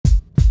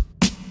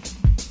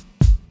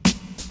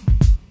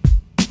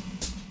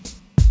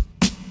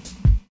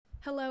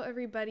Hello,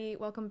 everybody.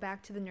 Welcome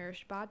back to the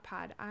Nourished Bod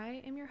Pod.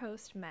 I am your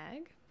host,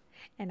 Meg.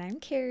 And I'm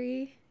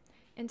Carrie.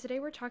 And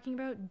today we're talking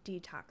about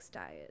detox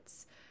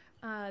diets.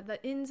 The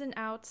ins and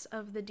outs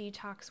of the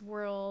detox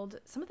world,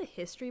 some of the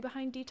history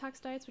behind detox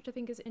diets, which I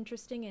think is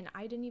interesting, and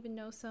I didn't even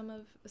know some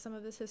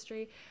of this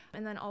history.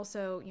 And then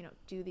also,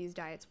 do these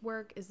diets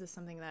work? Is this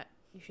something that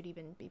you should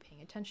even be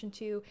paying attention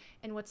to?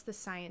 And what's the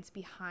science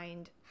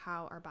behind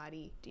how our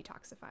body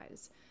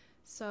detoxifies?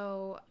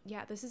 So,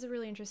 yeah, this is a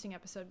really interesting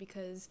episode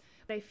because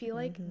I feel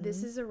like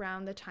this is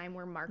around the time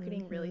where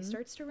marketing really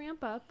starts to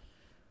ramp up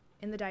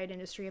in the diet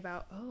industry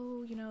about,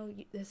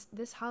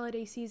 this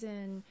holiday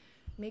season,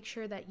 make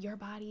sure that your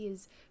body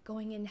is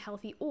going in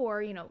healthy,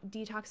 or,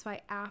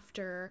 detoxify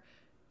after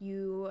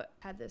you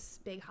had this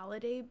big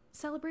holiday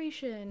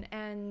celebration.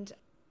 And,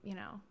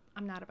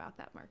 I'm not about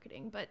that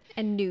marketing, but...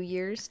 And New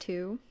Year's,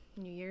 too.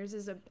 New Year's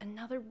is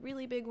another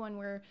really big one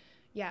where,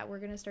 yeah, we're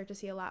going to start to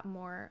see a lot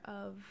more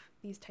of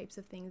these types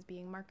of things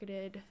being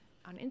marketed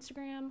on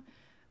Instagram,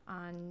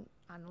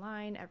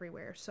 online,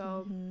 everywhere.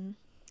 So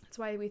that's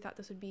why we thought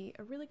this would be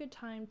a really good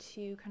time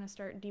to kind of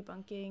start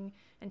debunking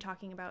and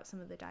talking about some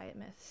of the diet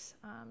myths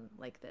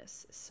like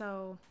this.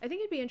 So I think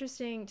it'd be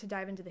interesting to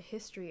dive into the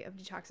history of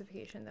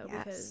detoxification, though,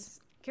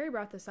 because Carrie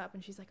brought this up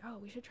and she's like, oh,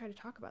 we should try to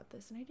talk about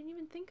this. And I didn't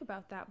even think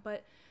about that.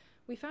 But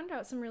we found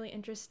out some really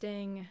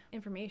interesting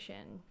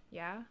information.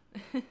 Yeah?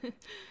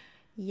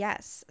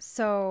 Yes.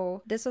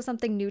 So this was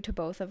something new to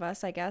both of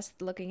us, I guess,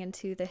 looking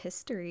into the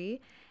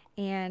history.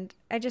 And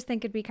I just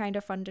think it'd be kind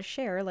of fun to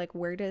share, like,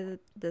 where did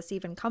this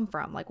even come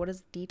from? Like, what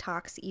does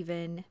detox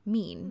even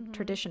mean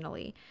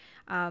traditionally?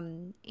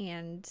 And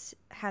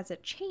has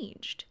it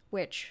changed?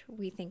 Which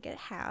we think it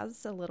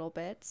has a little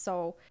bit.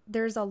 So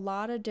there's a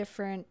lot of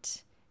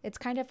different, it's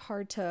kind of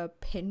hard to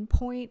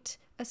pinpoint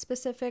a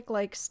specific,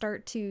 like,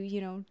 start to,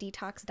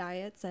 detox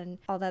diets and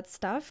all that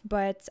stuff.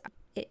 But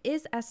it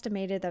is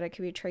estimated that it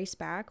could be traced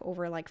back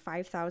over like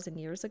 5,000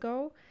 years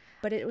ago,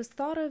 but it was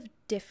thought of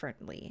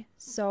differently.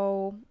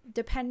 So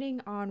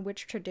depending on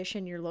which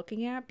tradition you're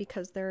looking at,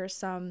 because there are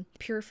some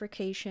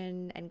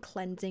purification and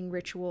cleansing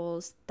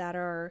rituals that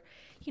are,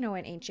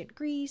 in ancient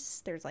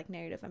Greece, there's like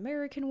Native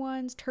American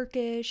ones,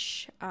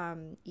 Turkish,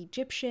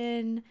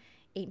 Egyptian,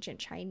 ancient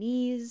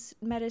Chinese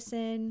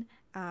medicine.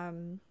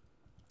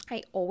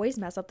 I always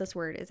mess up this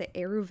word. Is it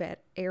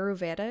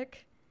Ayurvedic?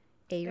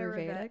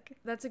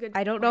 That's a good.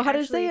 I don't know how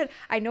to say it.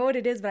 I know what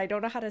it is, but I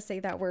don't know how to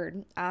say that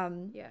word.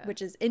 Yeah.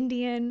 Which is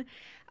Indian,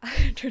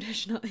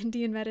 traditional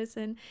Indian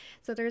medicine.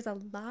 So there's a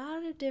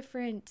lot of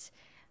different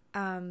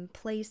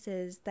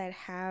places that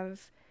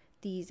have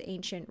these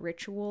ancient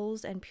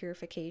rituals and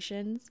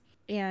purifications.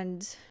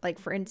 And like,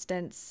 for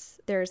instance,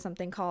 there's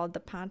something called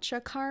the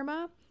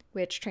Panchakarma,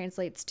 which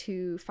translates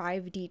to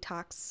 5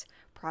 detox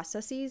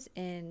processes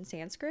in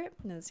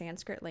the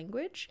Sanskrit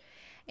language.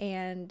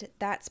 And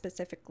that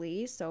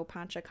specifically, so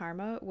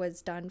Panchakarma,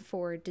 was done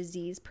for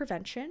disease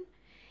prevention,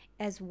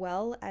 as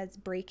well as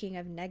breaking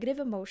of negative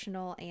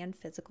emotional and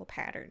physical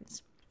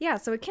patterns. Yeah,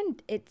 so it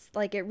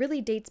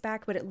really dates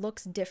back, but it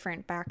looks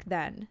different back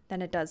then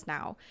than it does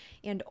now.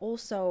 And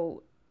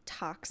also,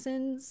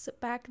 toxins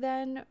back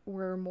then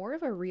were more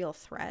of a real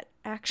threat,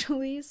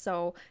 actually.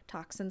 So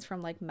toxins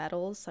from like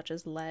metals, such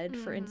as lead,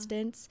 for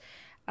instance,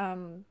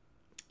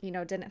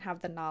 didn't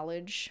have the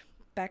knowledge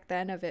back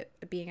then of it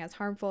being as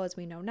harmful as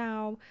we know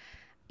now.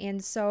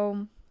 And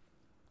so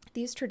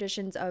these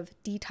traditions of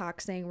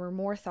detoxing were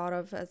more thought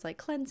of as like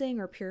cleansing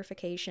or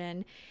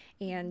purification,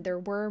 and there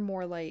were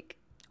more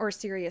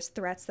serious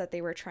threats that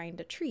they were trying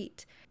to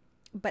treat.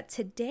 But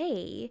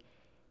today,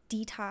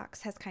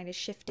 detox has kind of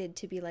shifted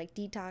to be like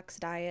detox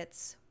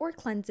diets or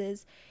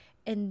cleanses,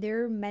 and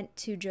they're meant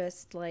to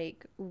just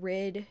like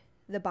rid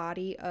the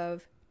body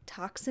of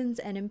toxins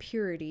and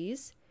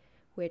impurities,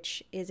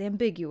 which is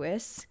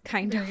ambiguous,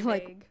 kind of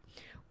like vague.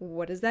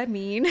 What does that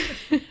mean?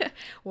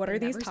 What are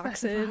these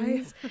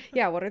toxins?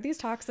 Yeah, what are these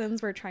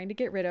toxins we're trying to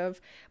get rid of?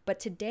 But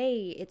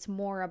today it's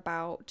more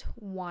about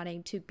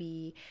wanting to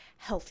be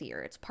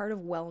healthier. It's part of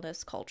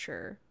wellness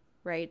culture,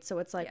 right? So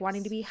it's like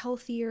wanting to be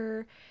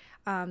healthier.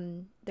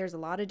 There's a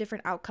lot of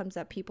different outcomes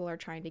that people are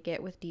trying to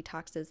get with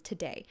detoxes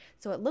today.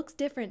 So it looks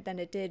different than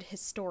it did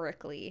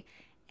historically.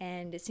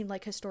 And it seemed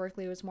like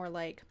historically it was more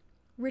like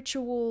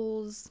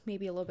rituals,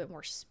 maybe a little bit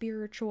more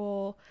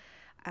spiritual,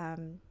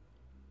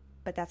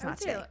 but that's not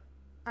today.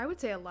 I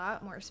would say a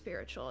lot more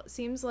spiritual. It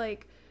seems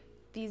like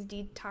these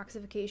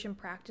detoxification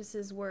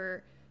practices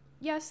were,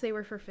 yes, they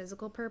were for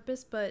physical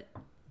purpose, but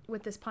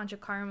with this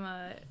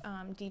Panchakarma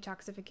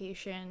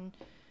detoxification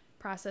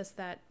process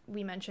that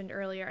we mentioned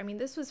earlier, I mean,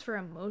 this was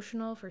for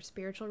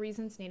spiritual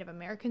reasons. Native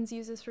Americans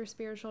use this for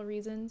spiritual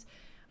reasons.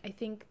 I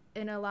think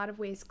in a lot of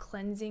ways,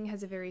 cleansing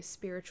has a very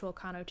spiritual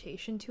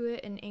connotation to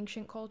it in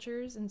ancient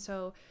cultures. And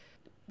so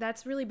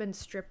that's really been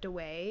stripped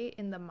away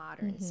in the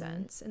modern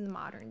sense, in the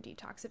modern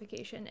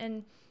detoxification.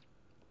 And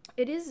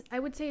it is, I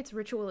would say it's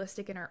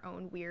ritualistic in our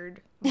own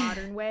weird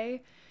modern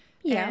way.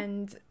 Yeah.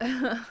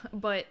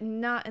 But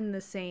not in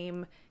the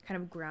same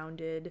kind of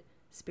grounded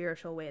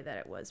spiritual way that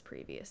it was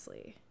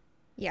previously.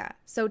 Yeah.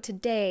 So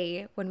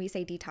today, when we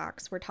say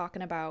detox, we're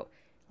talking about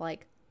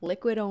like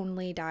liquid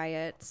only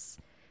diets,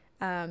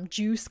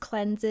 juice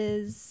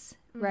cleanses,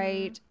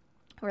 right?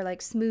 Or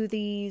like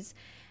smoothies,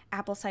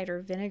 apple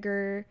cider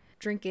vinegar,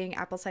 drinking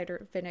apple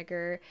cider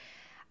vinegar.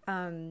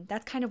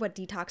 That's kind of what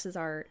detoxes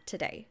are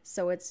today.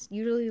 So it's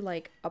usually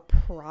like a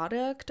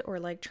product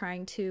or like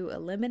trying to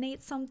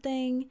eliminate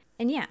something.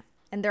 And yeah,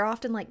 and they're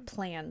often like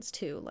plans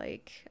too.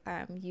 Like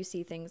you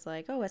see things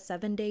like, oh, a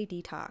 7-day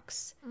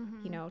detox,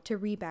 to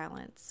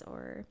rebalance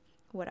or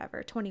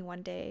whatever,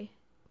 21-day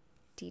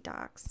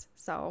detox.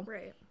 So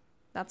Right.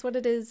 that's what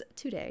it is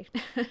today.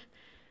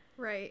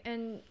 Right.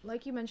 And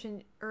like you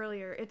mentioned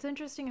earlier, it's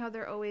interesting how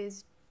they're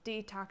always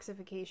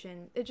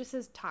detoxification. It just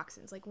says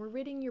toxins. Like we're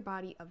ridding your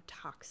body of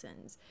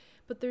toxins.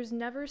 But there's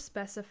never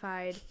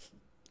specified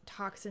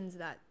toxins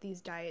that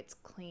these diets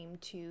claim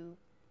to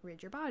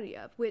rid your body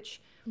of,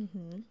 which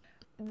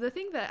the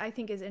thing that I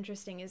think is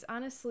interesting is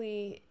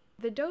honestly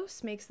the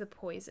dose makes the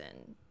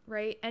poison,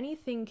 right?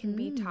 Anything can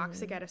be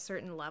toxic at a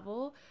certain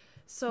level.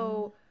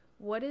 So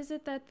what is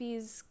it that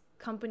these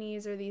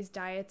companies or these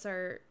diets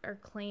are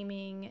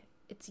claiming?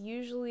 It's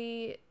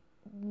usually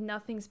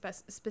nothing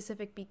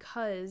specific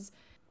because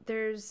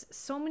there's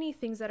so many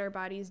things that our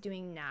body is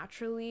doing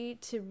naturally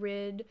to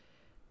rid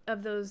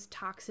of those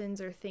toxins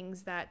or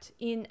things that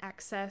in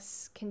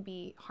excess can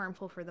be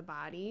harmful for the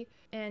body.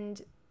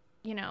 And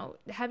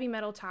heavy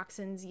metal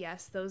toxins,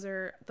 yes, those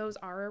are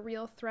a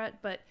real threat,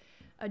 but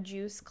a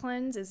juice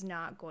cleanse is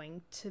not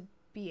going to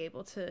be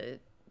able to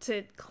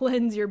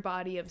cleanse your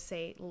body of,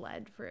 say,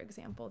 lead, for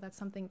example. That's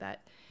something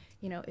that,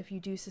 if you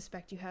do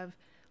suspect you have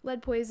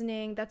lead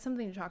poisoning, that's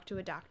something to talk to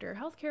a doctor or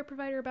healthcare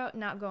provider about,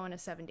 not go on a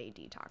 7-day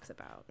detox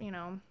about,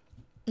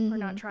 or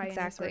not try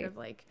any sort of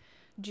like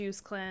juice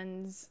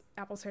cleanse,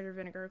 apple cider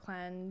vinegar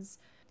cleanse.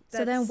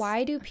 So then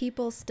why do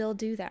people still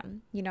do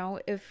them?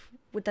 If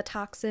with the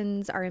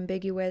toxins are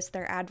ambiguous,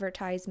 their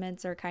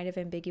advertisements are kind of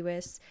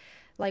ambiguous,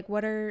 like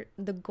what are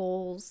the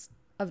goals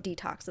of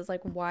detoxes?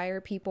 Like why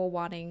are people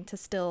wanting to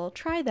still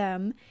try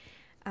them,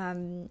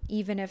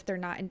 even if they're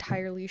not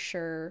entirely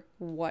sure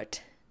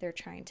what they're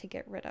trying to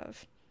get rid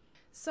of?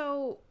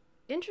 So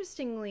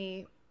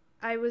interestingly,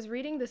 I was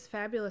reading this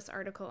fabulous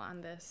article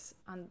on this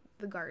on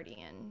The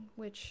Guardian,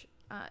 which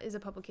is a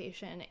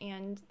publication,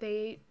 and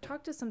they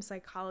talked to some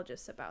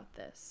psychologists about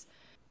this.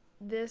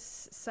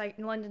 This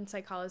London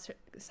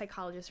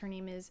psychologist, her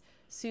name is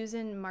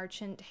Susan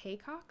Marchant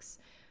Haycox,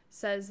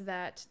 says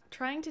that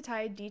trying to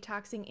tie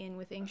detoxing in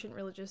with ancient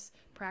religious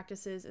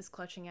practices is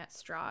clutching at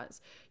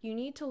straws. You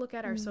need to look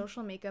at our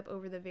social makeup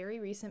over the very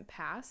recent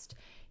past.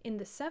 In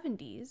the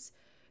 70s,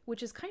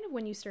 which is kind of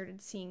when you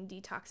started seeing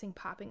detoxing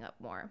popping up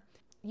more,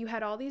 you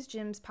had all these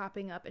gyms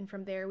popping up, and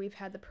from there we've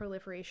had the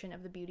proliferation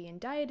of the beauty and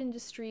diet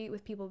industry,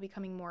 with people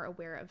becoming more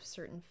aware of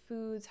certain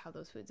foods, how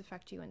those foods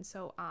affect you, and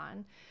so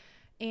on.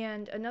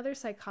 And another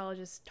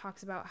psychologist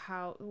talks about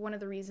how one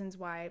of the reasons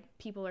why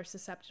people are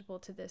susceptible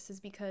to this is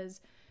because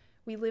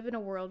we live in a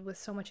world with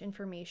so much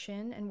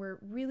information, and we're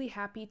really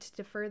happy to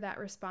defer that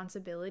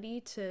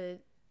responsibility to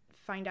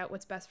find out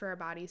what's best for our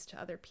bodies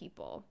to other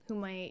people who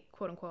might,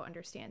 quote unquote,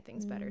 understand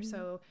things better.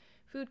 So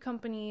food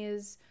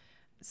companies,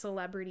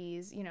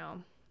 celebrities,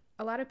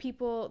 a lot of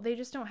people, they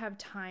just don't have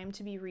time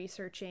to be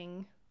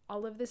researching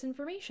all of this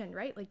information,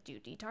 right? Like, do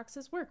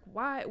detoxes work?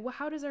 Why?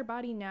 How does our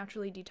body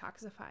naturally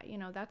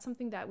detoxify? That's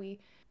something that we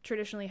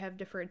traditionally have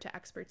deferred to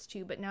experts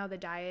to, but now the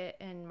diet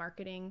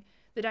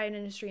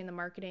industry and the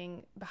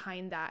marketing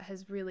behind that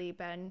has really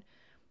been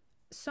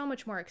so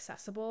much more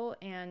accessible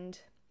and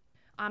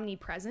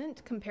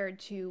omnipresent compared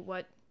to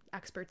what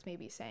experts may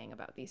be saying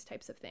about these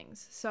types of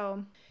things.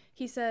 So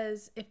he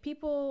says,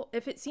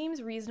 if it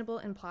seems reasonable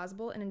and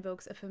plausible and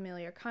invokes a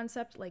familiar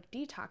concept like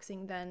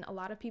detoxing, then a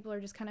lot of people are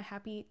just kind of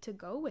happy to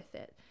go with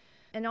it.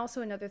 And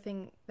also another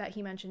thing that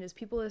he mentioned is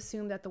people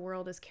assume that the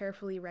world is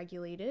carefully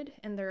regulated,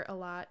 and there are a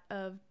lot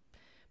of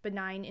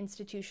benign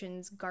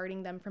institutions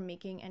guarding them from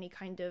making any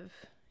kind of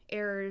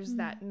errors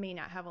that may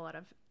not have a lot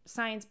of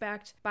science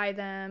backed by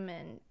them.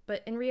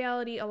 But in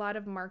reality, a lot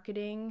of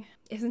marketing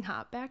is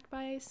not backed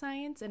by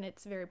science, and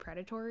it's very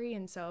predatory,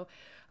 and so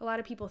a lot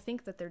of people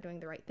think that they're doing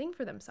the right thing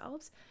for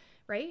themselves,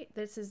 right?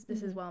 This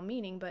is well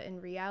meaning, but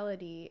in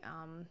reality,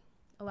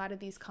 a lot of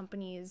these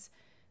companies,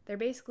 they're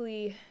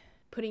basically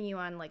putting you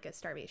on like a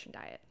starvation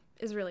diet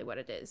is really what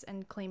it is,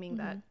 and claiming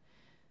that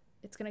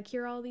it's going to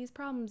cure all these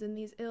problems and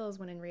these ills,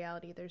 when in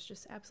reality there's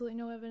just absolutely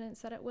no evidence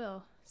that it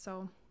will.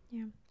 So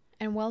yeah.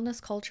 And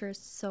wellness culture is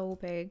so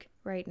big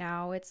right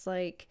now. It's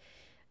like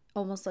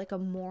almost like a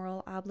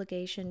moral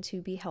obligation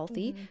to be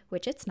healthy,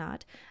 which it's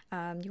not.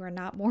 You are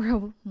not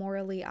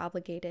morally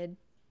obligated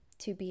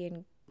to be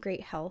in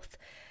great health.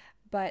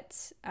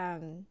 But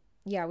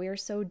yeah, we are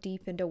so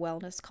deep into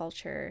wellness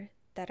culture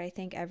that I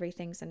think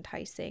everything's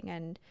enticing.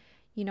 And,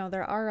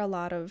 there are a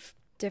lot of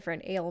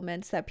different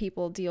ailments that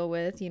people deal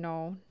with,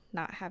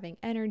 not having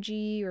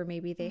energy, or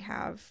maybe they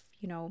have,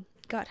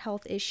 gut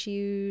health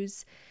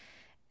issues.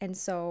 And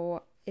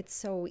so it's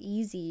so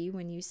easy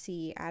when you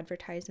see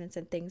advertisements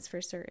and things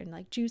for certain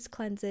like juice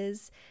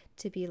cleanses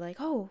to be like,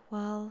 oh,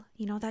 well,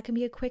 you know, that can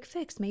be a quick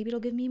fix. Maybe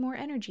it'll give me more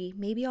energy.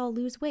 Maybe I'll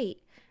lose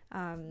weight.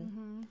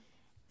 And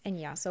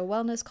yeah, so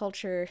wellness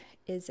culture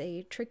is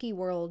a tricky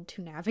world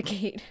to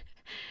navigate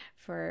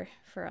for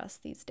us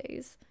these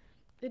days.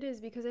 It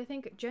is, because I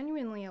think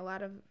genuinely a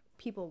lot of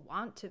people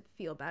want to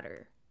feel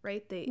better,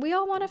 right? We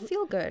all want to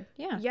feel good.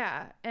 Yeah.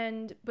 Yeah.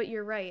 But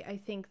you're right. I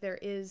think there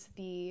is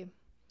the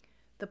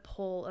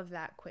pull of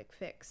that quick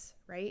fix,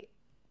 right?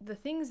 The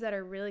things that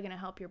are really going to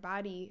help your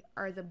body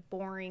are the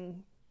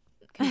boring,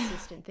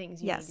 consistent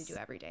things you Yes. need to do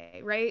every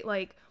day, right?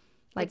 Like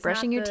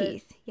brushing your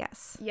teeth.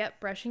 Yes. Yep,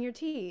 brushing your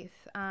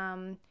teeth.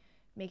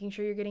 Making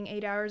sure you're getting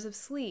 8 hours of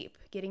sleep,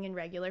 getting in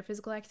regular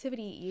physical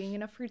activity, eating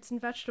enough fruits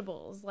and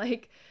vegetables.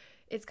 Like,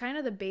 it's kind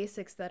of the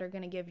basics that are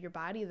going to give your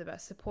body the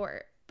best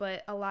support.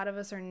 But a lot of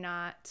us are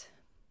not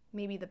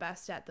maybe the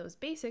best at those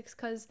basics,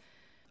 because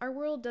our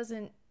world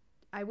doesn't,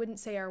 I wouldn't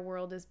say our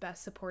world is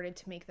best supported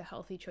to make the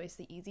healthy choice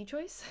the easy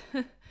choice,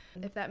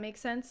 if that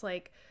makes sense.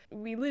 Like,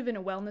 we live in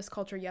a wellness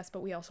culture, yes, but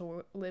we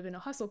also live in a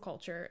hustle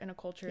culture, and a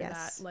culture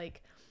Yes. that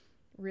like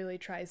really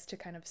tries to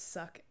kind of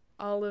suck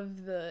all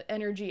of the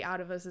energy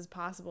out of us as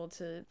possible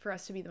for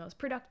us to be the most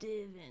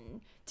productive and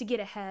to get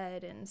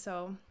ahead. And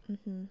so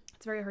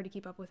it's very hard to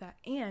keep up with that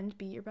and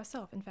be your best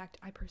self. In fact,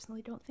 I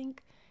personally don't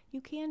think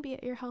you can be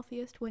at your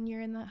healthiest when you're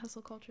in that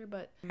hustle culture,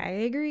 but I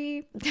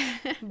agree.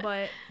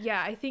 but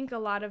yeah, I think a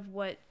lot of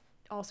what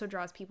also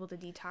draws people to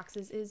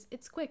detoxes is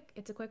it's quick.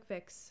 It's a quick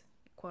fix,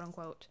 quote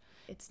unquote.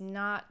 It's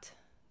not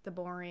the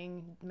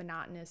boring,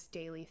 monotonous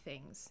daily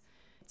things.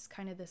 It's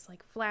kind of this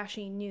like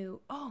flashy new,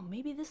 oh,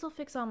 maybe this will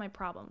fix all my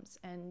problems.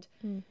 And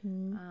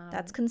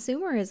That's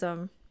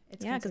consumerism.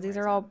 Yeah, because these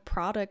are all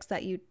products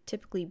that you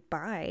typically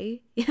buy.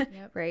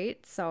 Yep.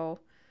 Right? So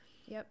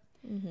Yep.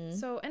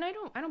 So, and I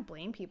don't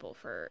blame people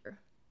for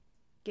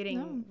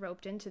getting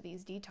roped into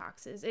these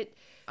detoxes. It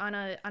on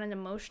an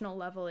emotional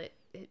level, it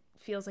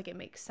feels like it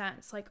makes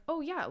sense. Like,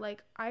 oh yeah,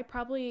 like I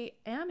probably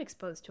am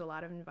exposed to a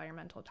lot of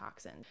environmental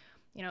toxins,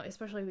 you know,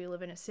 especially if we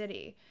live in a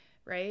city,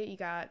 right? You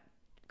got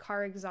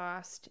car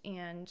exhaust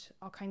and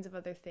all kinds of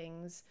other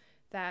things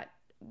that,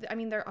 I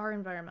mean, there are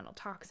environmental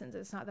toxins.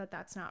 It's not that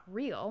that's not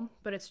real,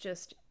 but it's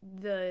just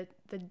the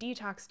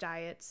detox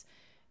diets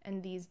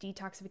and these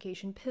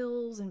detoxification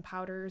pills and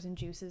powders and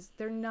juices,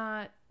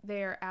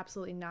 they're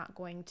absolutely not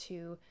going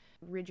to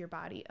rid your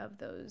body of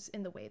those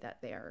in the way that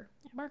they are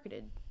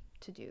marketed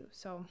to do.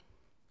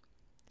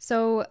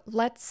 So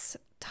let's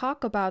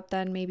talk about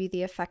then maybe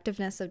the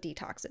effectiveness of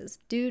detoxes.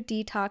 Do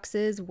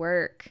detoxes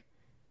work?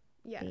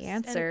 Yes. The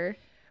answer. And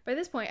by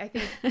this point, I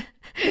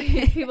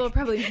think people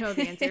probably know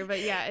the answer,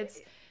 but yeah, it's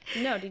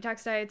no,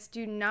 detox diets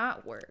do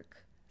not work.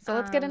 So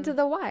let's get into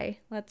the why.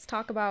 Let's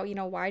talk about,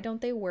 why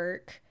don't they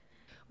work?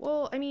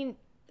 Well, I mean,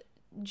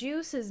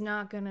 juice is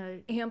not going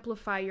to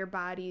amplify your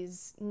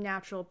body's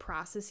natural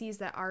processes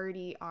that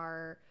already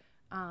are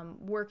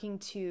working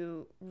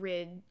to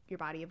rid your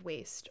body of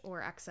waste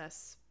or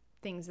excess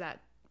things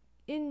that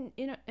in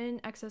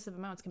excessive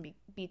amounts can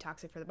be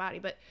toxic for the body.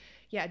 But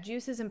yeah,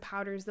 juices and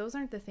powders, those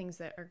aren't the things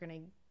that are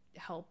going to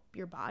help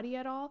your body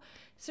at all.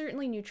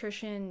 Certainly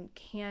nutrition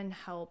can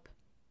help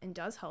and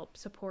does help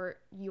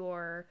support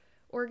your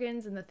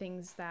organs and the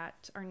things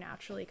that are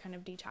naturally kind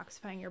of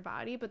detoxifying your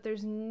body, but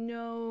there's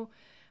no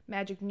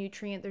magic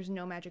nutrient, there's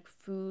no magic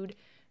food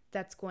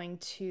that's going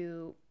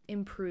to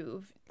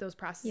improve those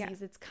processes.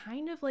 Yeah. It's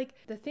kind of like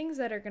the things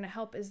that are going to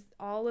help is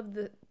all of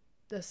the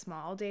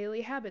small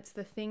daily habits,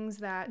 the things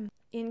that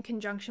in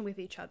conjunction with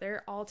each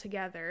other all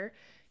together,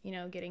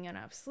 getting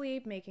enough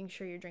sleep, making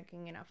sure you're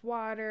drinking enough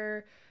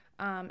water,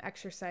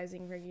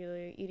 exercising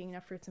regularly, eating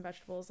enough fruits and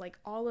vegetables, like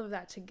all of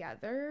that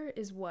together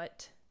is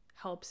what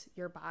helps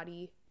your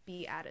body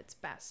be at its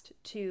best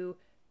to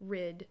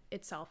rid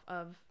itself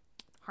of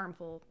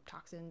harmful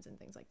toxins and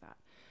things like that.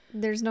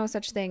 There's no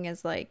such thing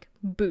as like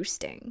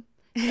boosting.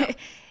 No.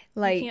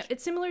 Like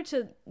it's similar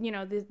to,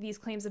 these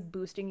claims of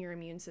boosting your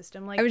immune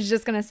system. Like I was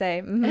just going to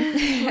say,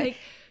 like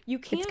you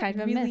can't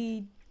kind of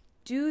really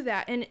do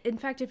that. And in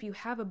fact, if you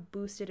have a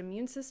boosted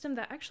immune system,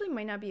 that actually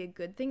might not be a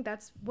good thing.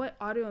 That's what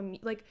having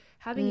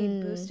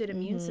a boosted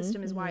immune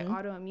system is why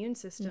autoimmune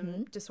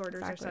system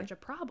disorders are such a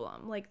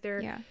problem. Like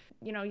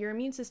your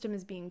immune system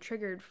is being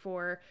triggered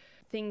for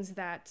things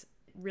that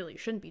really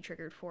shouldn't be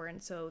triggered for.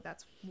 And so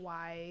that's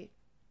why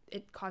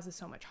it causes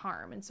so much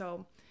harm. And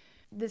so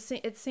the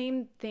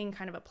same thing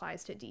kind of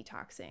applies to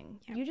detoxing.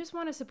 Yeah. You just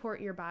want to support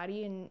your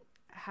body and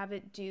have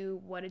it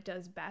do what it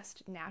does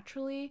best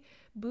naturally.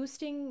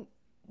 Boosting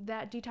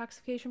that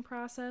detoxification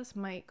process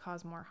might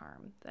cause more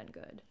harm than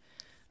good.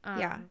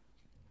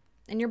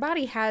 And your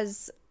body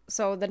has,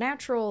 so the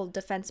natural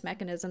defense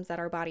mechanisms that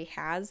our body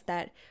has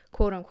that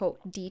quote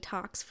unquote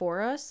detox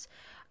for us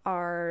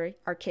are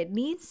our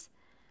kidneys,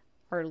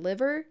 our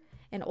liver,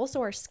 and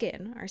also our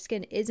skin. Our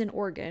skin is an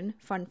organ.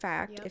 Fun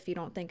fact, if you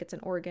don't think it's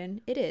an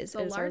organ, it is.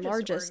 It is our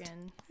largest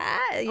organ.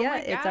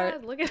 It's our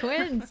look at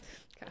twins.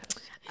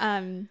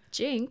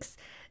 Jinx.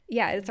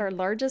 Yeah, it's our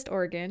largest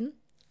organ.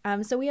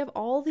 So we have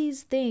all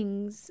these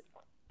things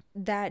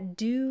that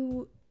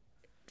do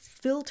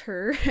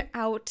filter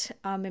out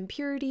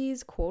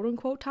impurities, quote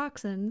unquote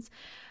toxins,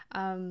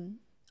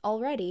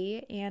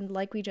 already. And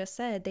like we just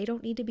said, they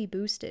don't need to be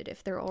boosted.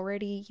 If they're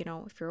already,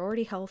 if you're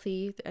already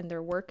healthy and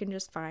they're working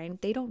just fine,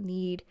 they don't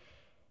need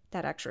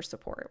that extra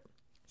support.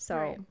 So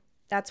Right.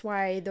 that's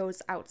why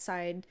those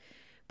outside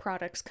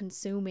products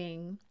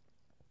consuming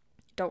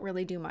don't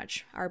really do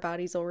much. Our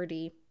body's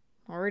already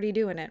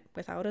doing it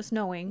without us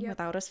knowing, Yep.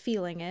 without us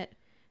feeling it.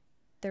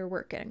 They're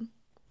working.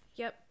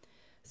 Yep.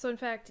 So, in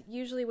fact,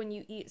 usually when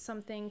you eat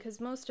something,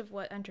 because most of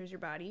what enters your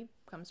body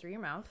comes through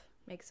your mouth,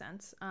 makes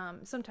sense.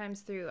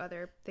 Sometimes through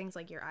other things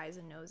like your eyes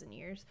and nose and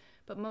ears,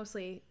 but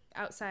mostly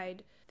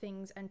outside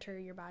things enter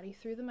your body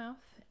through the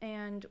mouth.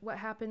 And what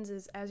happens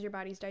is, as your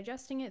body's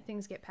digesting it,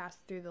 things get passed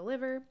through the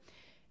liver.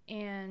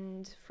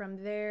 And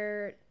from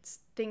there,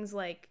 things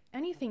like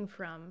anything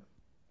from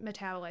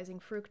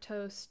metabolizing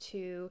fructose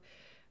to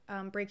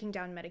breaking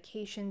down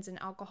medications and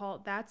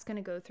alcohol, that's going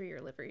to go through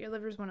your liver. Your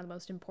liver is one of the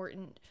most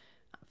important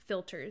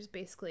filters,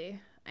 basically.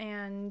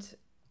 And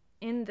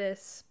in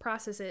this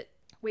process,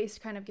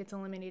 waste kind of gets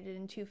eliminated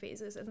in two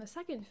phases. And the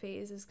second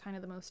phase is kind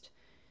of the most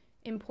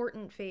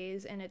important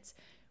phase, and it's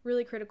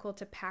really critical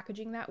to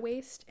packaging that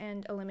waste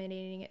and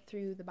eliminating it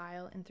through the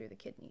bile and through the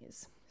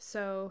kidneys.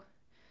 So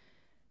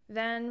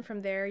then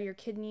from there, your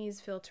kidneys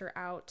filter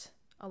out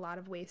a lot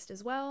of waste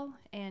as well,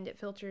 and it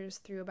filters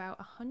through about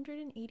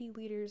 180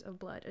 liters of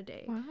blood a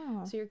day.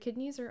 Wow. So your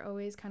kidneys are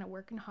always kind of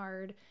working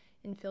hard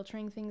in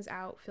filtering things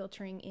out,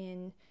 filtering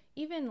in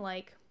even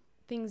like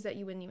things that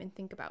you wouldn't even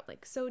think about,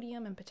 like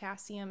sodium and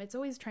potassium. It's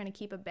always trying to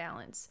keep a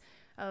balance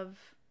of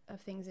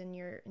things in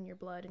your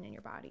blood and in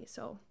your body.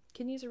 So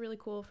kidneys are really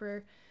cool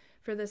for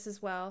this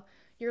as well.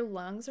 Your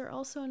lungs are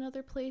also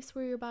another place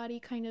where your body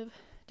kind of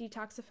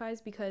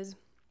detoxifies, because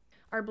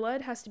our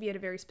blood has to be at a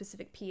very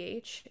specific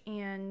pH,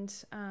 and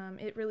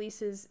it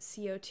releases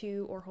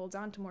CO2 or holds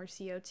on to more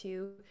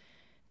CO2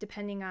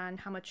 depending on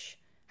how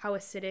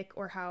acidic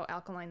or how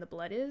alkaline the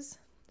blood is.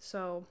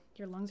 So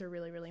your lungs are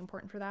really, really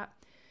important for that.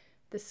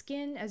 The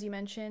skin, as you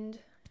mentioned,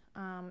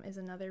 is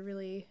another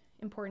really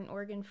important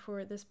organ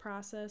for this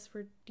process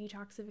for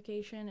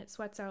detoxification. It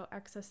sweats out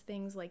excess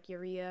things like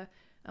urea,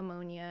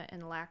 ammonia,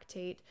 and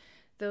lactate.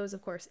 Those,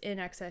 of course, in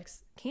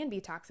excess can be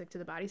toxic to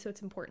the body, so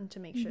it's important to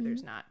make sure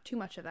there's not too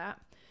much of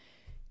that.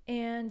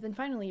 And then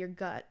finally, your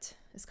gut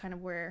is kind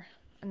of where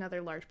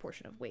another large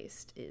portion of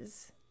waste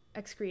is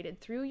excreted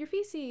through your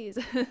feces.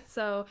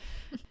 So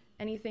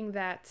anything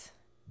that,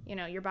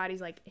 your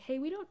body's like, hey,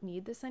 we don't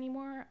need this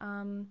anymore.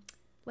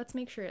 Let's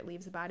make sure it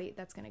leaves the body.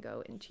 That's going to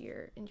go into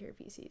your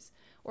feces.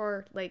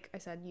 Or, like I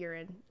said,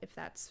 urine, if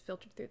that's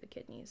filtered through the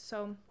kidneys.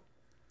 So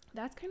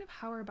that's kind of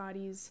how our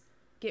bodies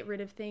get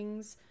rid of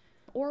things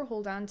or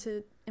hold on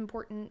to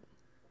important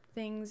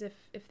things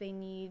if they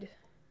need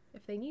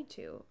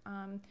to.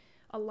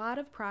 A lot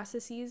of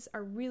processes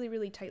are really,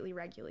 really tightly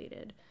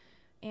regulated,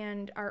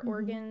 and our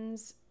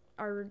organs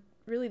are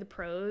really the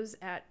pros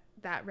at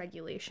that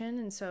regulation.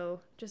 And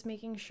so just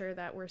making sure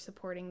that we're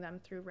supporting them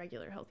through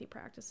regular healthy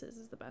practices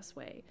is the best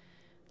way.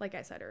 Like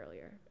I said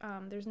earlier,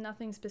 there's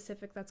nothing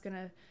specific that's going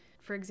to,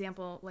 for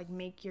example, like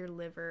make your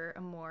liver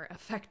a more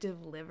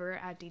effective liver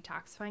at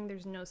detoxifying.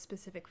 There's no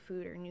specific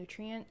food or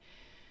nutrient.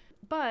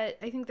 But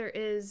I think there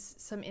is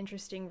some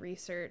interesting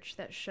research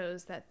that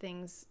shows that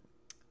things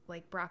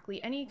like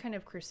broccoli, any kind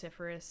of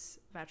cruciferous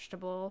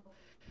vegetable,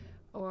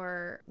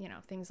 or,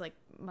 things like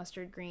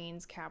mustard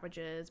greens,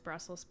 cabbages,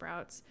 Brussels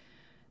sprouts,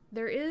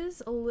 there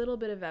is a little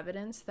bit of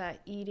evidence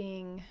that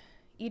eating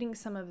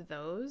some of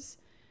those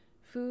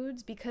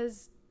foods,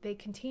 because they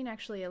contain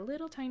actually a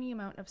little tiny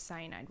amount of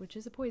cyanide, which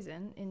is a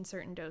poison in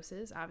certain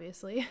doses,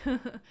 obviously.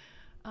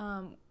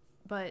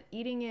 But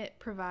eating it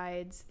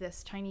provides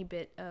this tiny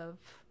bit of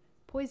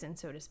poison,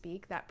 so to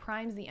speak, that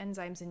primes the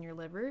enzymes in your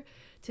liver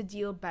to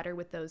deal better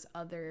with those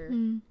other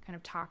kind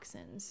of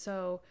toxins.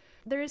 So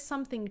there is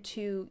something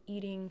to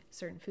eating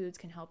certain foods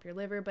can help your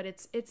liver, but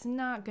it's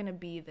not going to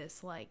be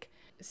this like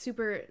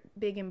super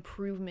big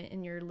improvement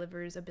in your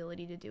liver's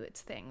ability to do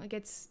its thing. Like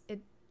it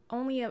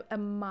only a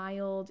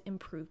mild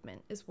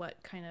improvement is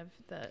what kind of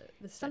the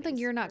Something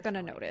you're not going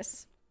to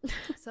notice.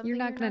 Something you're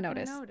not going to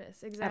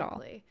notice exactly. At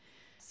all.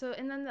 So,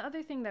 and then the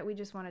other thing that we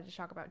just wanted to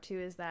talk about too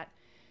is that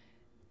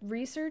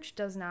research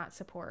does not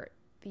support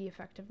the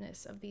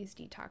effectiveness of these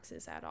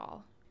detoxes at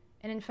all.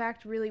 And in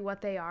fact, really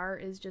what they are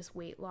is just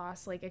weight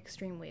loss, like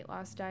extreme weight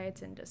loss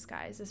diets in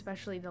disguise,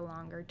 especially the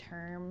longer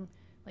term,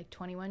 like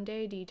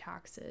 21-day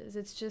detoxes.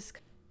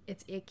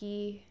 It's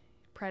icky,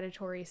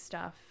 predatory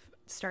stuff,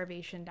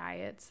 starvation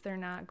diets. They're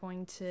not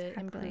going to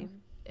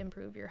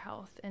improve your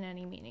health in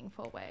any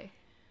meaningful way.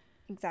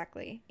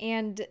 Exactly.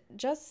 And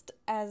just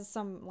as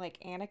some like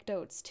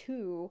anecdotes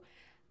too,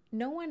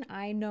 no one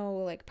I know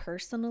like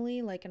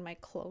personally, like in my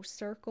close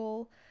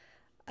circle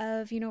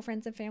of,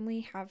 friends and family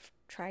have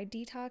tried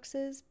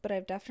detoxes, but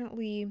I've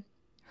definitely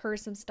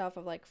heard some stuff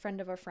of like friend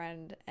of a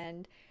friend.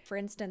 And for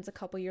instance, a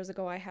couple years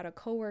ago, I had a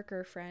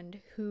coworker friend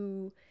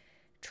who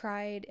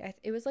tried,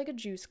 it was like a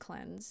juice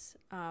cleanse,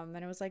 and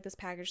it was like this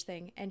package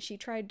thing, and she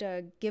tried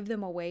to give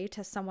them away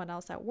to someone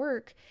else at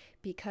work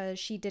because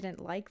she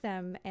didn't like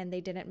them and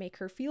they didn't make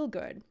her feel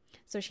good.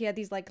 So she had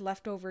these like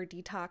leftover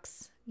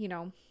detox,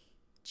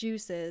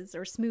 juices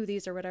or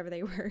smoothies or whatever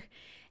they were,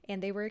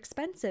 and they were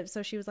expensive.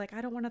 So she was like,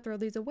 I don't want to throw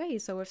these away,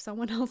 so if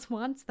someone else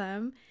wants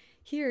them,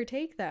 here,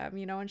 take them,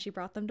 and she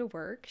brought them to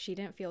work. She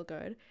didn't feel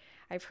good.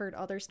 I've heard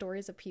other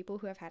stories of people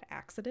who have had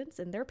accidents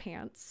in their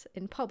pants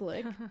in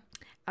public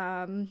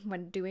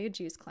when doing a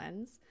juice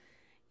cleanse,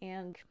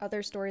 and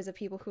other stories of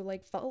people who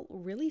like felt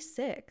really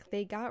sick.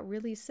 They got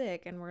really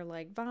sick and were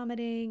like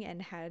vomiting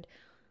and had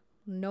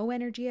no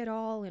energy at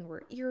all and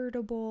were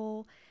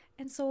irritable.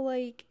 And so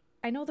like,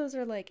 I know those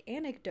are like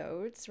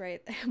anecdotes,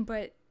 right?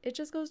 But it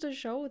just goes to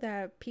show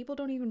that people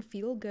don't even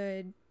feel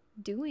good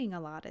doing a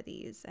lot of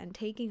these and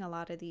taking a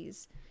lot of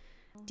these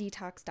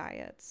detox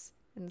diets.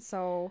 And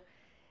so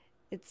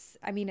it's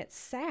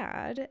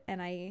sad,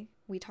 and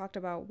we talked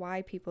about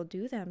why people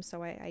do them,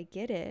 so I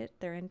get it.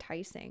 They're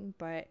enticing,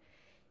 but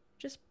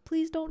just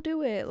please don't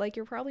do it. Like,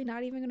 you're probably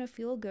not even gonna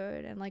feel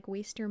good and like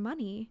waste your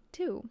money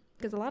too,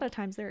 because a lot of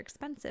times they're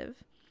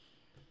expensive.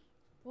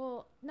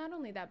 Well, not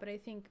only that, but I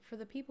think for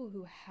the people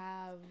who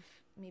have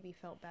maybe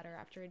felt better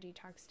after a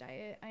detox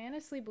diet, I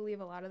honestly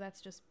believe a lot of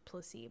that's just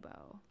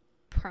placebo.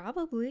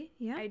 Probably,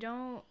 yeah.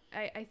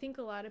 I think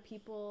a lot of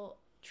people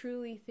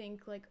truly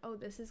think like, oh,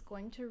 this is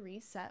going to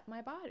reset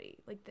my body.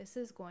 Like, this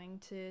is going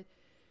to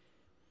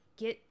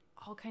get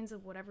all kinds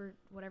of whatever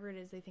it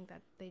is they think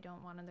that they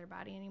don't want in their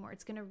body anymore.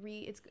 It's going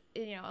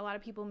to a lot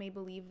of people may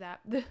believe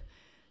that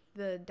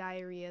the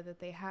diarrhea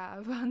that they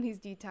have on these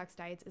detox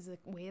diets is a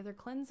way they're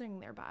cleansing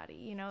their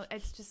body.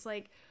 It's just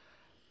like,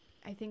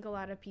 I think a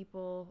lot of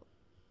people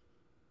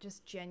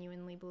just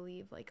genuinely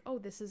believe like, oh,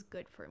 this is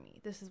good for me.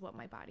 This is what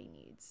my body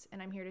needs.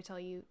 And I'm here to tell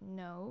you,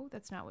 no,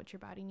 that's not what your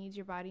body needs.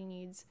 Your body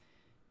needs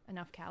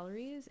enough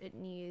calories. It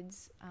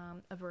needs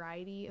a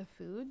variety of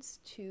foods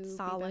to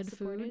solid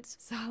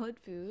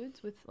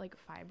foods with like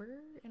fiber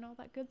and all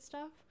that good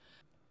stuff.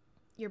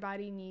 Your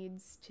body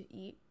needs to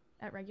eat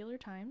at regular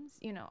times,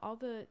 all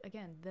the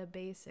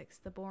basics,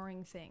 the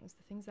boring things,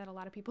 the things that a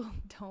lot of people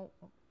don't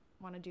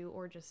want to do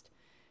or just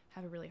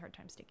have a really hard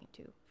time sticking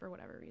to for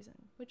whatever reason,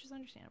 which is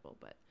understandable.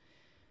 But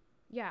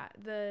yeah,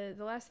 the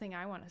last thing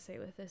I want to say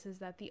with this is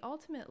that the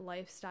ultimate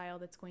lifestyle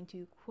that's going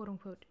to quote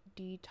unquote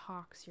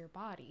detox your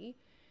body,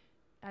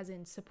 as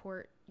in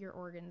support your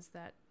organs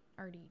that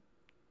already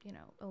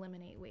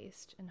eliminate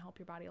waste and help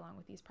your body along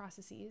with these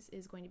processes,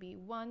 is going to be,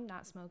 one,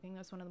 not smoking.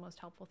 That's one of the most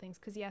helpful things,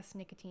 because yes,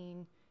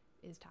 nicotine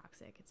is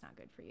toxic. It's not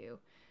good for you.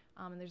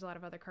 And there's a lot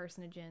of other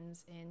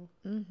carcinogens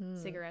in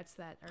cigarettes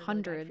that are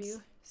hundreds really bad for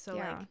you. So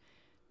like,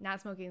 not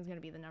smoking is going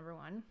to be the number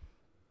one.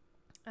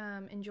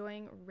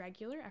 Enjoying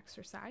regular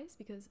exercise,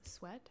 because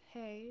sweat,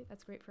 hey,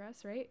 that's great for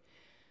us, right?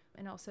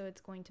 And also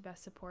it's going to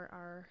best support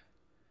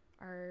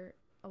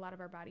a lot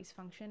of our body's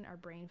function, our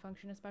brain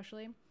function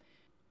especially.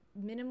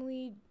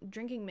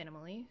 Drinking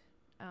minimally,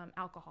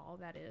 alcohol,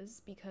 that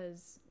is,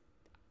 because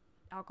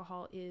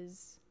alcohol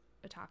is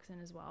a toxin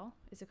as well.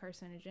 It's a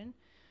carcinogen.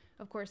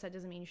 Of course, that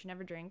doesn't mean you should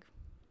never drink.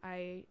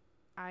 I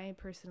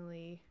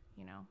personally,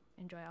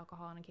 enjoy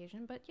alcohol on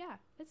occasion, but yeah,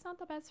 it's not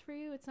the best for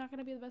you. It's not going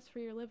to be the best for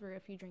your liver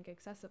if you drink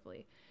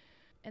excessively.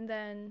 And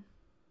then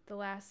the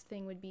last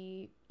thing would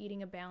be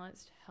eating a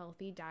balanced,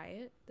 healthy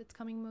diet that's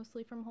coming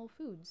mostly from whole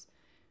foods,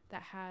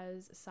 that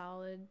has a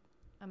solid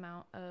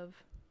amount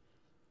of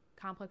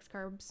complex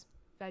carbs,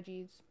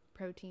 veggies,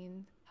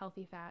 protein,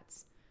 healthy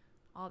fats,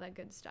 all that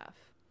good stuff.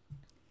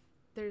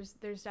 There's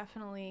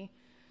definitely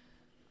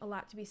a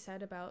lot to be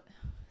said about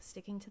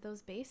sticking to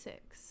those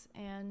basics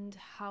and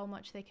how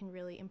much they can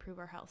really improve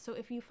our health. So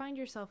if you find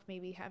yourself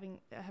maybe having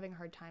a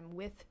hard time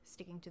with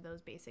sticking to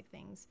those basic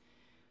things,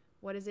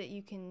 what is it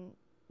you can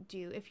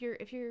do if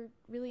you're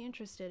really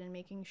interested in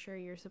making sure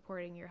you're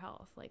supporting your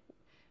health? Like,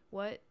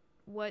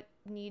 what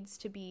needs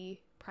to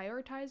be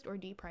prioritized or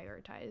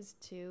deprioritized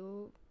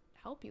to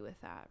help you with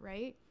that,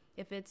 right?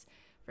 If it's,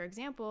 for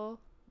example,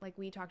 like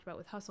we talked about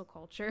with hustle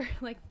culture,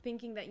 like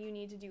thinking that you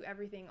need to do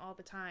everything all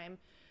the time,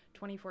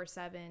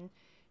 24/7,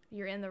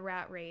 you're in the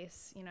rat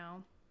race,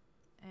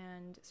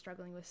 and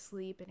struggling with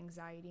sleep and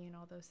anxiety and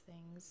all those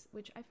things,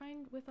 which I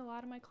find with a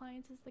lot of my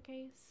clients is the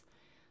case.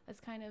 That's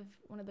kind of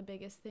one of the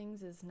biggest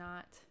things, is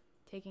not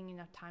taking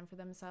enough time for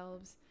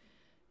themselves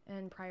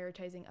and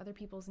prioritizing other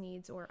people's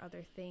needs or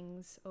other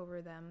things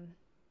over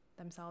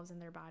themselves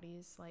and their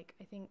bodies. Like,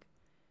 I think,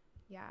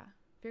 yeah,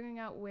 figuring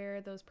out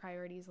where those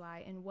priorities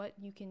lie and what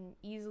you can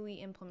easily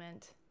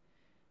implement,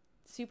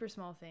 super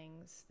small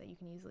things that you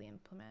can easily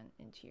implement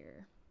into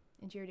your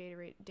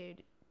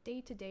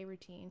day-to-day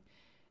routine.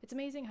 It's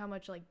amazing how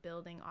much like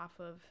building off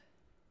of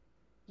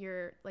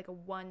your like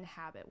one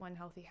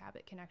healthy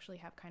habit can actually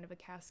have kind of a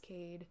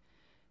cascade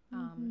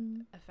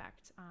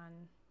effect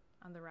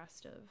on the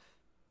rest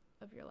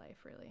of your life,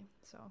 really.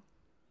 So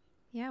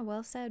yeah,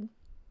 well said.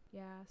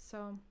 Yeah,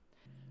 so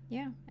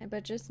yeah,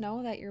 but just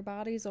know that your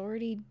body's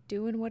already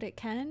doing what it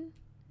can,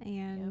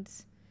 and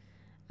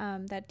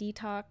that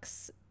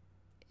detox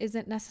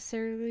isn't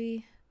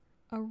necessarily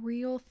a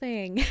real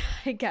thing,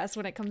 I guess,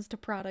 when it comes to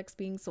products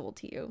being sold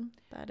to you.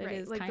 That it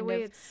is like kind the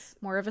way of it's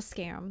more of a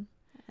scam.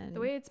 And the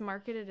way it's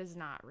marketed is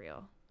not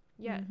real.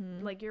 Yeah,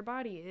 like your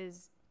body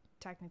is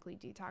technically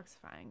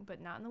detoxifying,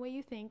 but not in the way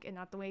you think and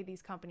not the way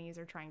these companies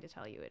are trying to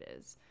tell you it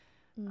is.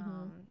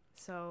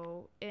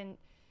 And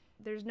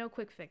there's no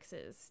quick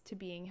fixes to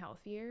being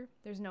healthier.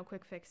 There's no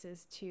quick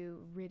fixes to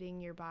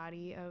ridding your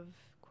body of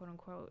quote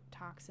unquote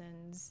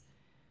toxins.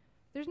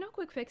 There's no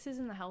quick fixes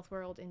in the health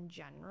world in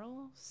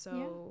general.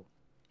 So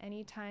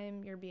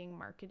anytime you're being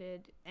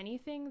marketed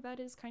anything that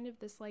is kind of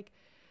this like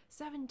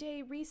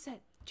 7-day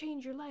reset,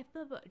 change your life,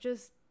 blah, blah,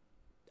 just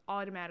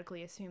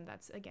automatically assume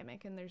that's a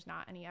gimmick and there's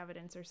not any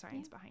evidence or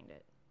science behind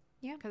it.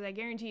 Yeah. Because I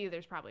guarantee you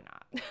there's probably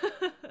not.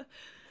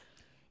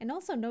 And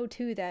also know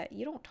too that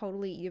you don't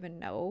totally even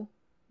know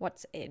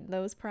what's in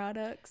those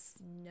products.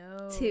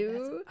 No.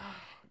 Too.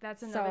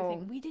 That's another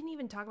thing. We didn't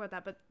even talk about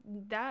that, but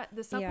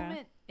the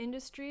supplement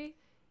industry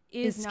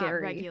is not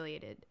scary.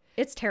 Regulated.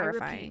 It's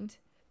terrifying. I repeat,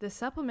 the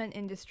supplement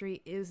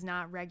industry is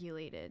not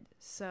regulated.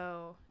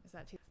 So is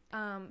that too?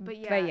 But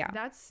yeah,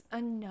 that's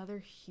another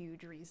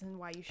huge reason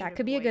why you should. That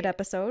could be a good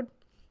episode.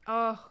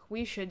 Oh,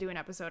 we should do an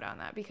episode on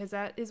that because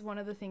that is one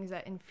of the things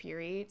that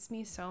infuriates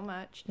me so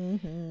much.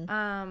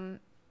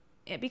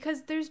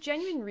 Because there's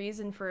genuine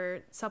reason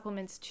for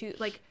supplements to,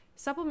 like,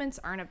 supplements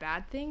aren't a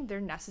bad thing. They're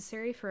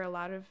necessary for a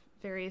lot of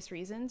various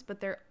reasons,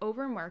 but they're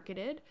over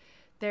marketed.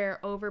 They're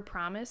over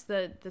promised.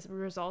 The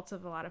results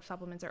of a lot of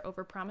supplements are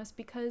over promised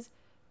because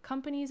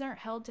companies aren't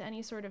held to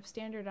any sort of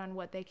standard on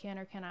what they can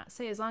or cannot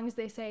say. As long as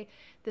they say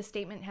the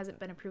statement hasn't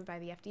been approved by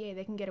the FDA,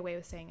 they can get away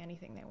with saying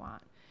anything they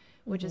want,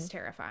 which is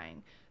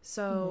terrifying.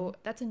 So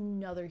that's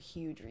another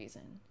huge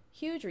reason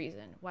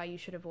why you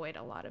should avoid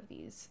a lot of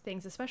these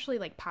things, especially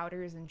like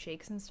powders and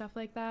shakes and stuff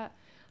like that.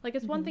 Like,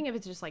 it's one thing if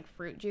it's just like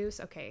fruit juice,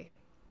 okay,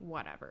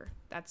 whatever,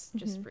 that's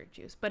just fruit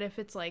juice. But if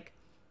it's like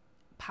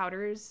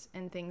powders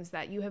and things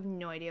that you have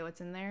no idea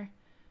what's in there,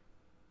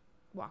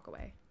 walk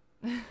away.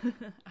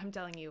 I'm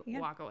telling you,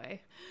 walk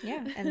away.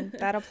 Yeah, and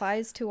that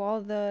applies to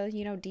all the,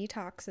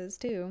 detoxes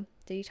too.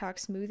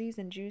 Detox smoothies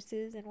and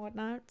juices and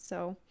whatnot.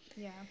 So,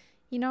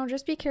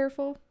 just be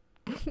careful.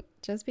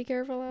 Just be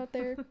careful out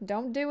there.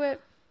 Don't do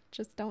it.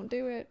 Just don't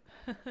do it.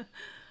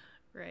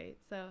 Right.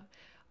 So,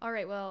 all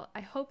right. Well, I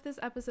hope this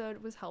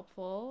episode was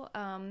helpful.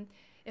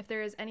 If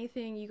there is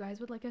anything you guys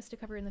would like us to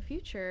cover in the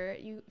future,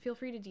 you feel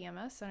free to DM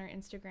us on our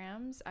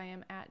Instagrams. I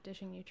am at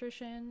Dishing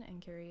Nutrition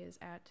and Carrie is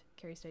at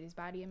Carrie Studies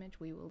Body Image.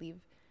 We will leave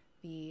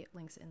the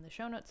links in the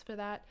show notes for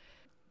that.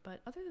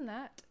 But other than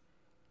that,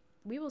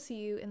 we will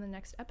see you in the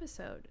next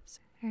episode.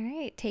 All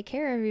right. Take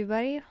care,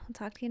 everybody. I'll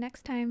talk to you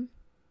next time.